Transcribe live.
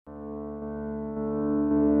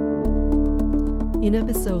In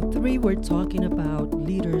episode 3, we're talking about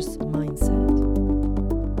leaders' mindset.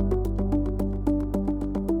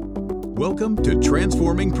 Welcome to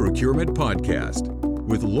Transforming Procurement Podcast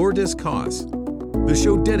with Lourdes Koss, the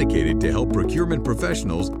show dedicated to help procurement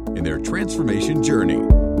professionals in their transformation journey.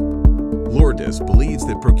 Lourdes believes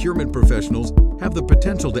that procurement professionals have the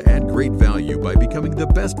potential to add great value by becoming the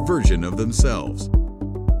best version of themselves.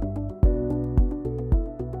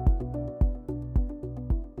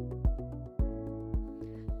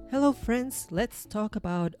 Hello friends, let's talk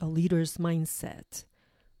about a leader's mindset.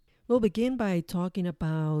 We'll begin by talking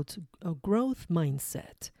about a growth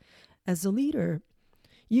mindset. As a leader,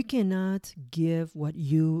 you cannot give what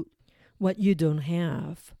you don't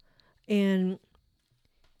have. And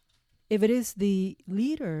if it is the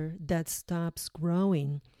leader that stops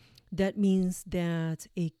growing, that means that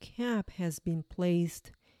a cap has been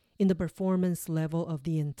placed in the performance level of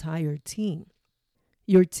the entire team.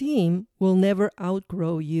 Your team will never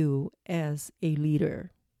outgrow you as a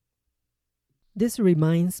leader. This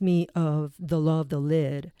reminds me of the law of the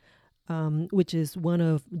lid, which is one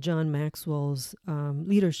of John Maxwell's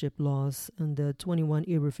leadership laws and the 21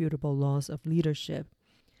 irrefutable laws of leadership.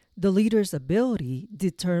 The leader's ability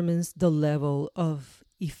determines the level of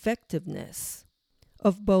effectiveness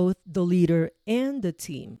of both the leader and the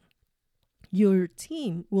team. Your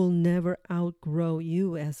team will never outgrow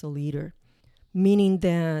you as a leader, meaning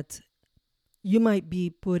that you might be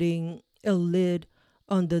putting a lid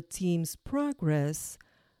on the team's progress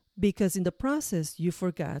because in the process you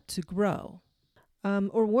forgot to grow.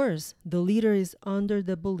 Or worse, the leader is under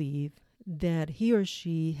the belief that he or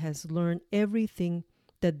she has learned everything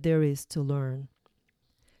that there is to learn.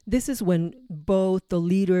 This is when both the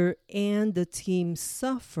leader and the team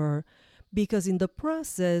suffer because in the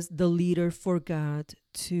process, the leader forgot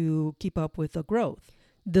to keep up with the growth.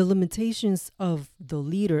 The limitations of the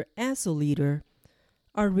leader as a leader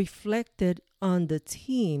are reflected on the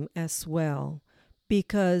team as well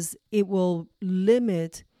because it will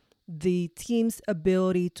limit the team's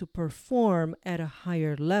ability to perform at a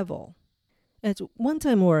higher level. At one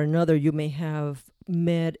time or another, you may have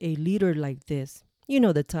met a leader like this. You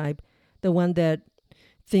know the type, the one that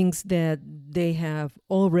thinks that they have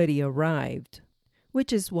already arrived,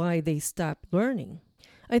 which is why they stop learning.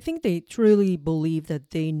 I think they truly believe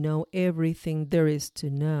that they know everything there is to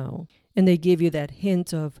know, and they give you that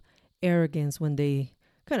hint of arrogance when they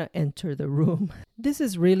kind of enter the room. This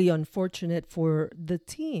is really unfortunate for the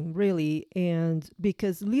team, really, and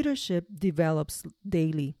because leadership develops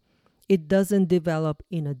daily. It doesn't develop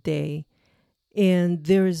in a day, and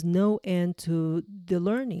there is no end to the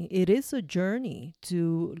learning. It is a journey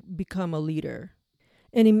to become a leader,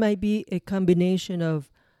 and it might be a combination of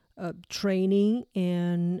training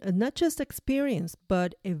and not just experience,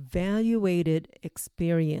 but evaluated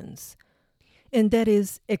experience. And that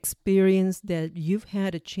is experience that you've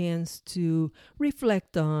had a chance to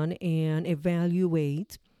reflect on and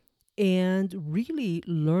evaluate and really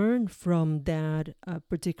learn from that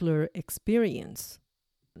particular experience.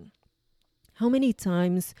 How many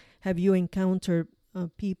times have you encountered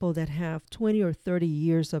people that have 20 or 30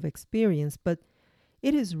 years of experience, but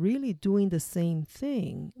it is really doing the same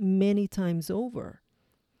thing many times over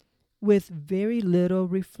with very little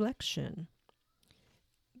reflection?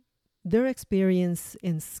 Their experience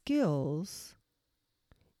and skills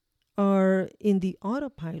are in the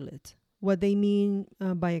autopilot. What they mean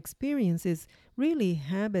by experience is really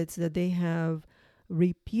habits that they have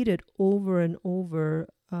repeated over and over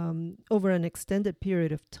an extended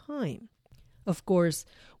period of time. Of course,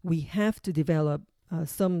 we have to develop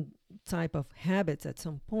some type of habits at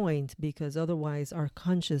some point because otherwise our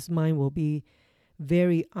conscious mind will be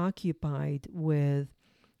very occupied with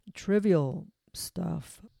trivial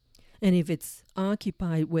stuff. And if it's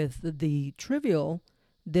occupied with the trivial,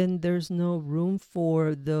 then there's no room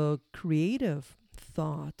for the creative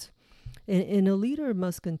thought. And a leader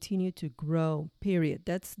must continue to grow, period.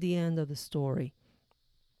 That's the end of the story.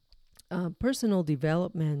 Personal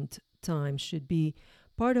development time should be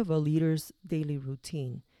part of a leader's daily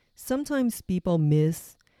routine. Sometimes people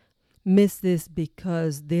miss this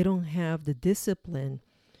because they don't have the discipline.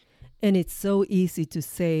 And it's so easy to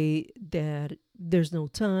say that there's no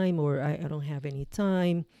time or I don't have any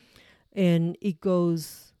time. And it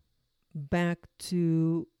goes back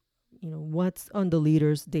to, what's on the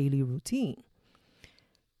leader's daily routine.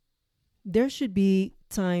 There should be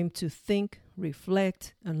time to think,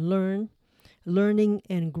 reflect, and learn. Learning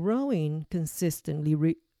and growing consistently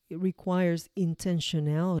requires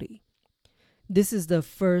intentionality. This is the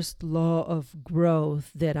first law of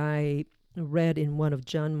growth that I read in one of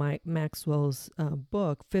John Maxwell's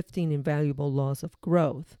book, 15 Invaluable Laws of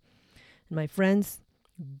Growth. My friends,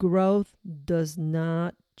 growth does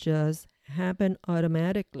not just happen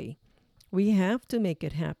automatically. We have to make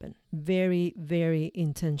it happen very, very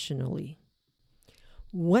intentionally.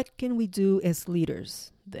 What can we do as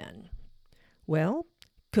leaders then? Well,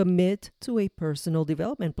 commit to a personal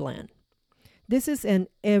development plan. This is an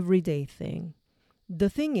everyday thing. The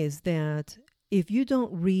thing is that if you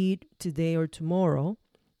don't read today or tomorrow,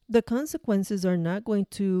 the consequences are not going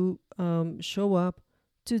to show up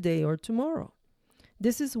today or tomorrow.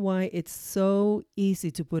 This is why it's so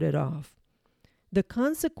easy to put it off. The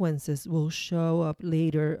consequences will show up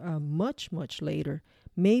later, much, much later,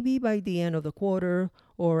 maybe by the end of the quarter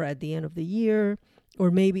or at the end of the year,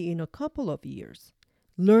 or maybe in a couple of years.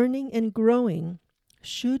 Learning and growing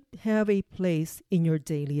should have a place in your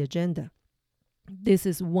daily agenda. This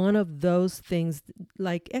is one of those things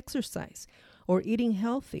like exercise or eating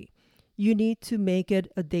healthy. You need to make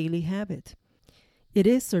it a daily habit. It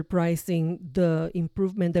is surprising the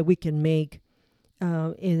improvement that we can make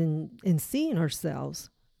in seeing ourselves.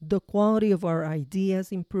 The quality of our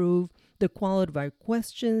ideas improve, the quality of our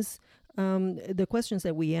questions, the questions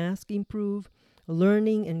that we ask improve.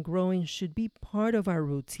 Learning and growing should be part of our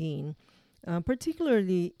routine,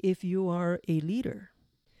 particularly if you are a leader.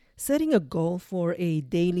 Setting a goal for a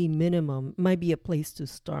daily minimum might be a place to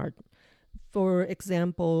start. For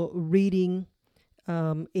example, reading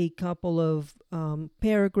a couple of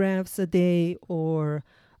paragraphs a day or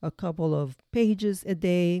a couple of pages a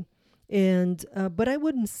day. But I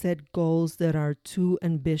wouldn't set goals that are too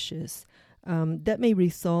ambitious. That may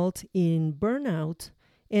result in burnout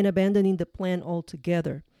and abandoning the plan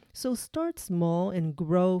altogether. So start small and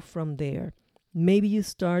grow from there. Maybe you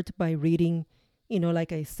start by reading,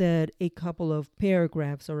 like I said, a couple of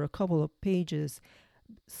paragraphs or a couple of pages,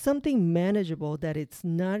 something manageable that it's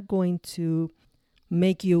not going to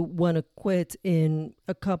make you want to quit in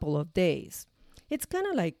a couple of days. It's kind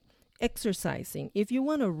of like exercising. If you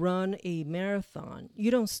want to run a marathon,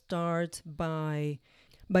 you don't start by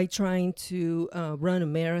trying to run a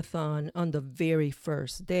marathon on the very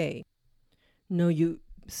first day. No, you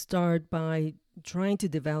start by trying to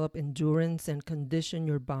develop endurance and condition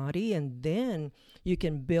your body, and then you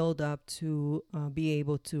can build up to be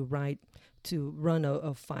able to run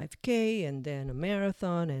a 5K and then a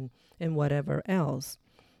marathon and whatever else.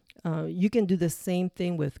 You can do the same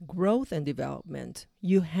thing with growth and development.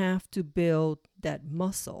 You have to build that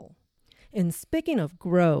muscle. And speaking of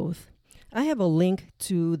growth, I have a link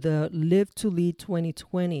to the Live to Lead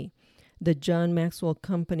 2020, the John Maxwell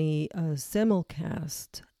Company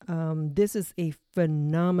simulcast. This is a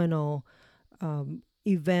phenomenal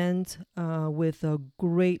event with a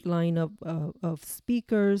great lineup of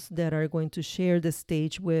speakers that are going to share the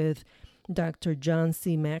stage with Dr. John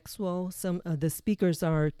C. Maxwell. Some of the speakers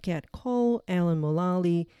are Kat Cole, Alan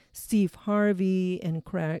Mulally, Steve Harvey, and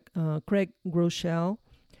Craig Groeschel.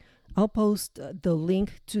 I'll post the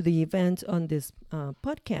link to the event on this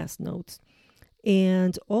podcast notes.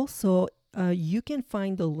 And also, you can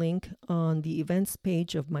find the link on the events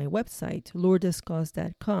page of my website,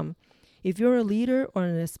 lourdescos.com. If you're a leader or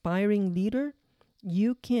an aspiring leader,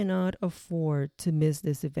 you cannot afford to miss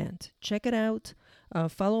this event. Check it out.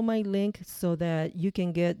 Follow my link so that you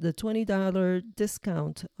can get the $20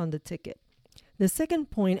 discount on the ticket. The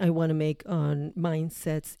second point I want to make on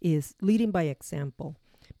mindsets is leading by example.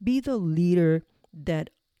 Be the leader that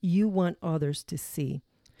you want others to see.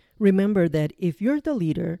 Remember that if you're the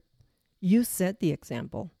leader, you set the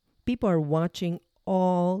example. People are watching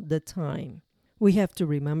all the time. We have to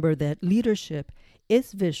remember that leadership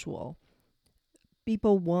is visual.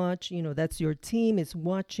 People watch, that's your team is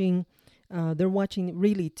watching. They're watching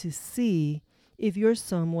really to see if you're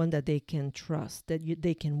someone that they can trust, that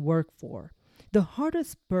they can work for. The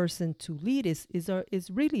hardest person to lead is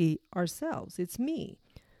really ourselves. It's me.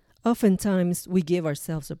 Oftentimes, we give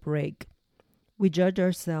ourselves a break. We judge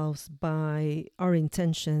ourselves by our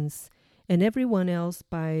intentions and everyone else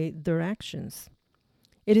by their actions.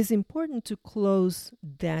 It is important to close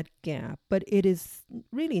that gap, but it is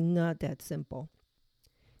really not that simple.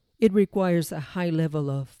 It requires a high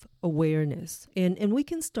level of awareness. And we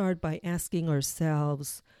can start by asking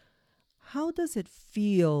ourselves, how does it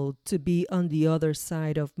feel to be on the other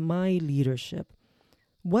side of my leadership?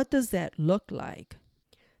 What does that look like?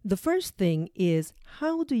 The first thing is,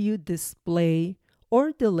 how do you display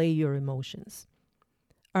or delay your emotions?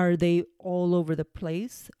 Are they all over the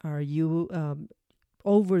place? Are you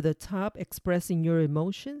over the top expressing your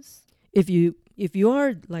emotions? If you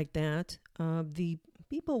are like that, the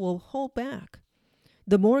people will hold back.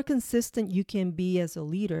 The more consistent you can be as a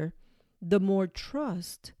leader, the more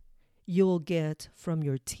trust you'll get from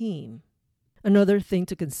your team. Another thing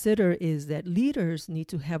to consider is that leaders need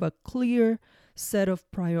to have a clear set of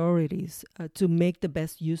priorities to make the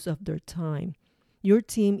best use of their time. Your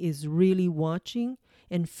team is really watching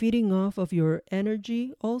and feeding off of your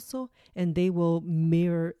energy also, and they will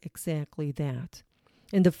mirror exactly that.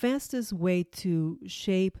 And the fastest way to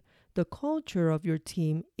shape the culture of your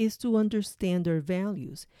team is to understand their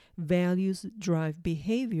values. Values drive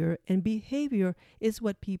behavior, and behavior is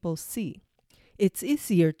what people see. It's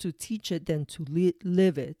easier to teach it than to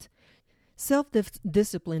live it.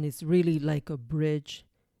 Self-discipline is really like a bridge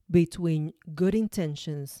between good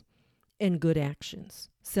intentions and good actions.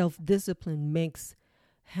 Self-discipline makes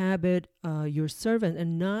habit your servant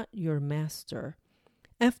and not your master.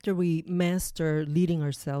 After we master leading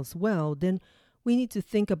ourselves well, then we need to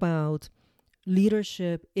think about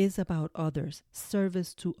leadership is about others,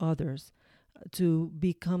 service to others, to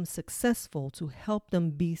become successful, to help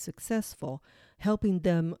them be successful, helping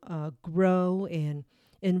them grow and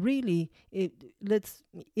really,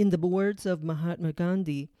 in the words of Mahatma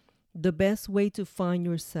Gandhi, the best way to find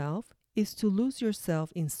yourself is to lose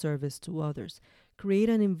yourself in service to others. Create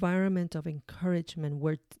an environment of encouragement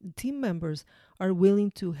where team members are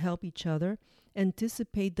willing to help each other,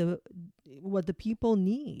 anticipate what the people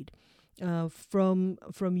need from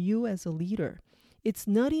you as a leader. It's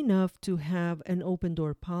not enough to have an open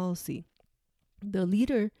door policy. The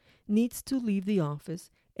leader needs to leave the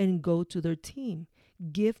office and go to their team.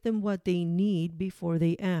 Give them what they need before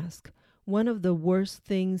they ask. One of the worst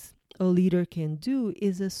things a leader can do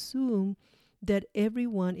is assume that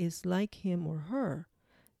everyone is like him or her,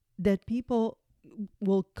 that people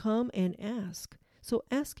will come and ask. So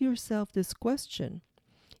ask yourself this question.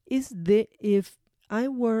 If I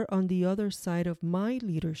were on the other side of my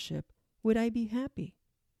leadership, would I be happy?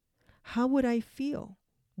 How would I feel?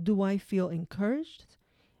 Do I feel encouraged,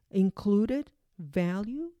 included,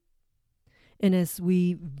 valued? And as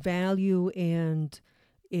we value and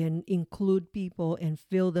include people and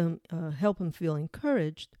feel them, help them feel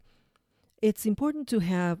encouraged, it's important to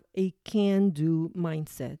have a can-do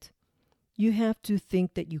mindset. You have to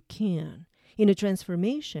think that you can. In a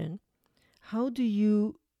transformation, how do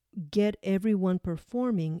you get everyone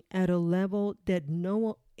performing at a level that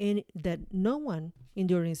no one in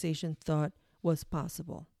the organization thought was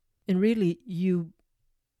possible? And really, you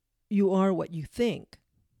are what you think.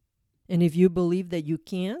 And if you believe that you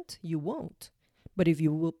can't, you won't. But if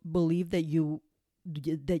you believe that you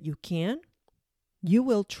can, you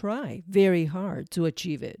will try very hard to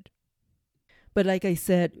achieve it. But like I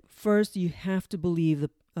said, first you have to believe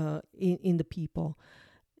in the people.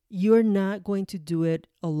 You're not going to do it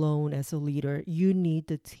alone as a leader. You need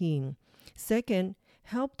the team. Second,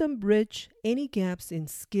 help them bridge any gaps in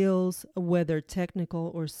skills, whether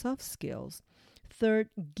technical or soft skills. Third,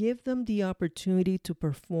 give them the opportunity to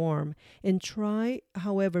perform and try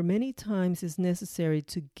however many times is necessary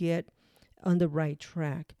to get on the right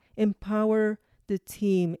track. Empower the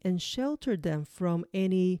team and shelter them from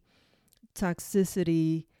any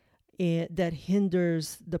toxicity that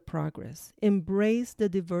hinders the progress. Embrace the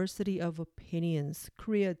diversity of opinions,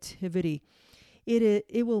 creativity.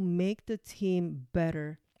 It will make the team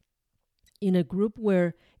better. In a group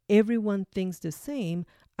where everyone thinks the same,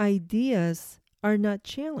 ideas are not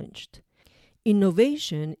challenged.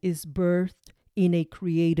 Innovation is birthed in a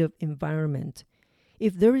creative environment.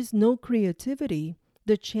 If there is no creativity,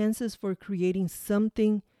 the chances for creating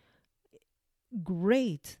something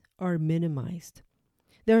great are minimized.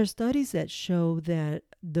 There are studies that show that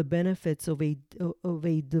the benefits of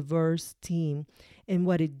a diverse team and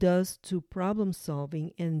what it does to problem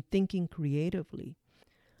solving and thinking creatively.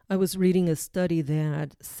 I was reading a study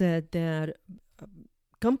that said that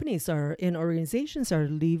companies and organizations are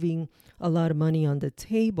leaving a lot of money on the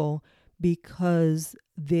table because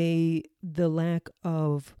the lack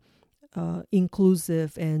of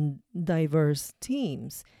inclusive and diverse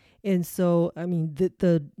teams. And so, I mean,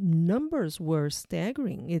 the numbers were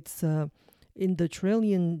staggering. It's in the $1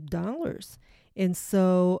 trillion. And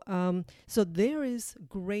so, so there is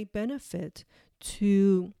great benefit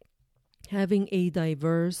to having a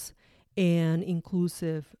diverse and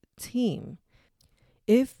inclusive team.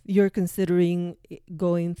 If you're considering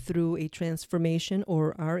going through a transformation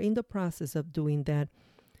or are in the process of doing that,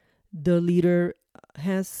 the leader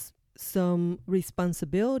has some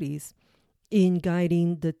responsibilities in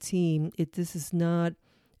guiding the team. This is not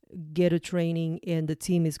get a training and the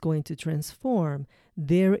team is going to transform.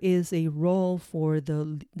 There is a role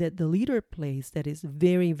that the leader plays that is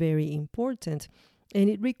very, very important, and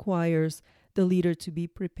it requires the leader to be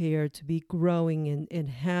prepared, to be growing and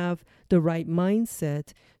have the right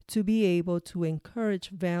mindset to be able to encourage,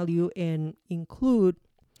 value, and include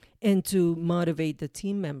and to motivate the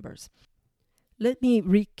team members. Let me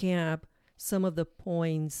recap some of the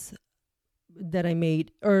points that I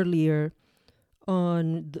made earlier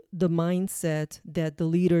on the mindset that the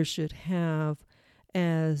leader should have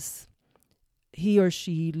as he or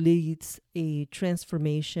she leads a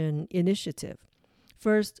transformation initiative.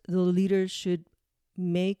 First, the leader should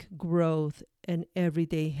make growth an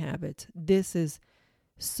everyday habit. This is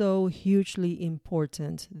so hugely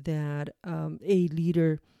important that a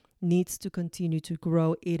leader needs to continue to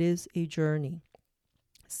grow. It is a journey.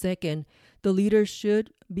 Second, the leader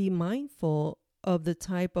should be mindful of the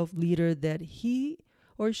type of leader that he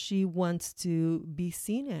or she wants to be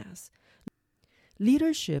seen as.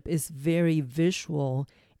 Leadership is very visual,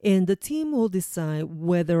 and the team will decide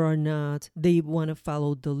whether or not they want to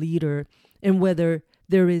follow the leader and whether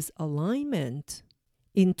there is alignment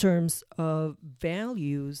in terms of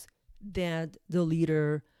values that the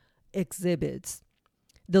leader exhibits.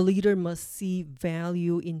 The leader must see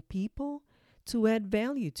value in people to add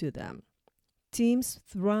value to them. Teams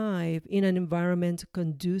thrive in an environment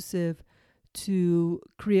conducive to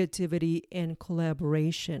creativity and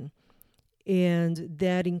collaboration. And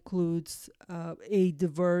that includes a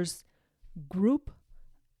diverse group.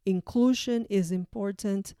 Inclusion is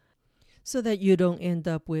important so that you don't end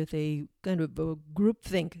up with a kind of a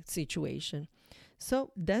groupthink situation.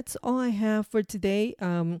 So that's all I have for today.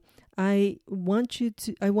 I want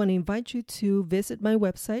to invite you to visit my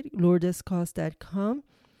website, lourdescos.com.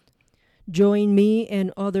 Join me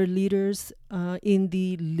and other leaders in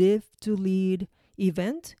the Live to Lead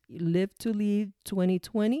event, Live to Lead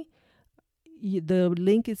 2020. The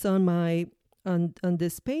link is on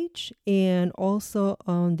this page and also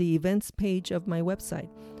on the events page of my website.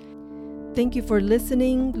 Thank you for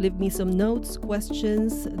listening. Leave me some notes,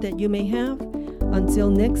 questions that you may have. Until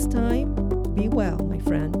next time, be well, my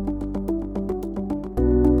friend.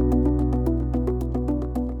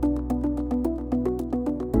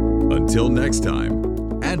 Until next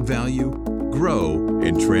time, add value, grow,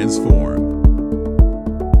 and transform.